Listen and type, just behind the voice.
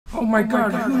Oh my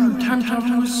god, who knew time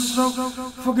traveling was so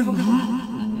fucking...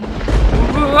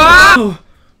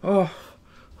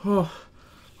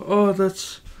 Oh,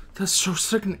 that's so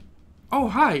sickening. Oh,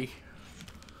 hi.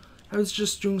 I was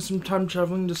just doing some time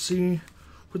traveling to see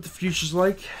what the future's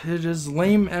like. It is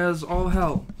lame as all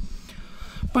hell.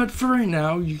 But for right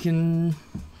now, you can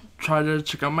try to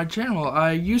check out my channel.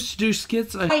 I used to do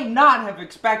skits. I might not have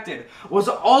expected was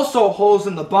also holes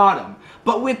in the bottom.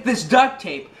 But with this duct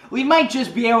tape, we might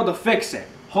just be able to fix it.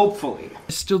 Hopefully.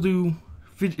 I still do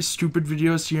stupid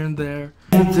videos here and there.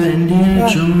 Guybrush!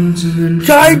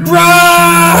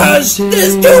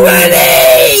 There's too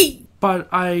many! But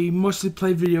I mostly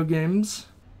play video games.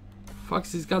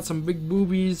 Foxy's got some big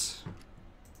boobies.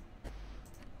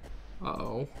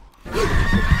 Uh-oh.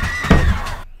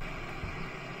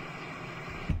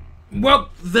 Well,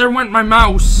 there went my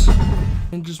mouse.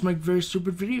 And just make very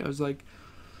stupid videos, like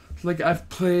I've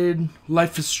played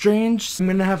Life is Strange. I'm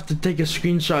gonna have to take a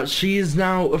screenshot. She is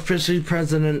now officially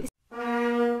president.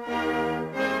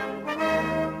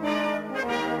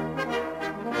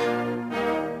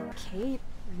 Kate?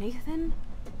 Nathan?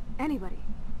 Anybody.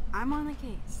 I'm on the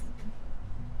case.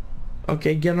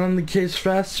 Okay, get on the case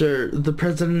faster. The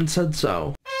president said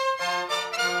so.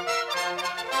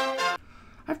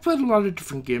 I've played a lot of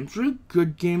different games, really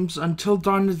good games. Until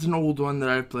Dawn is an old one that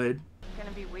I've played. It's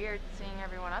gonna be weird seeing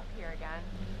everyone up here again.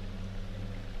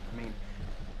 I mean,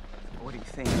 what do you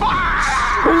think?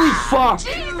 Holy fuck!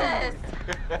 Jesus!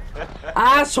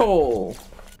 Asshole!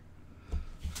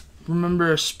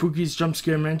 Remember Spooky's Jump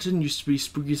Scare Mansion? Used to be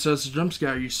Spooky Says the Jump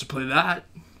Scare. I used to play that.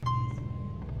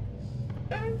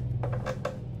 Oh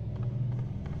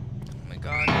my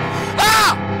god.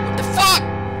 Ah! What the fuck?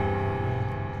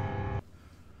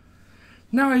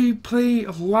 Now I play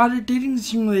a lot of dating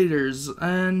simulators,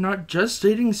 and not just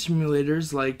dating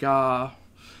simulators, like the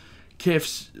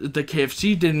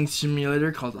KFC dating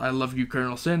simulator called I Love You,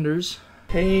 Colonel Sanders.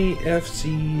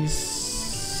 KFC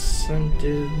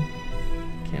scented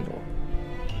candle.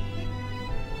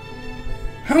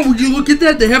 How would you look at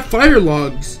that? They have fire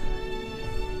logs.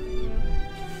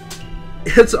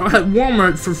 It's at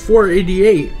Walmart for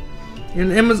 $4.88,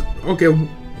 and Amazon. Okay,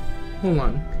 hold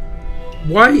on.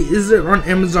 Why is it on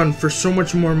Amazon for so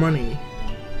much more money?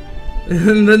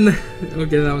 And then,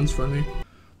 okay, that one's funny.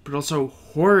 But also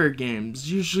horror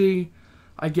games. Usually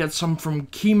I get some from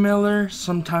Keymailer.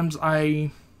 Sometimes I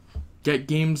get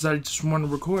games that I just want to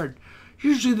record.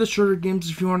 Usually the shorter games.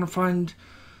 If you want to find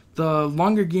the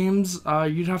longer games,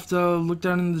 you'd have to look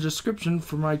down in the description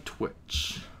for my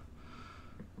Twitch.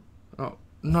 Oh,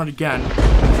 not again.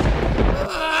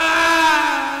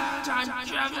 Time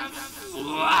travel.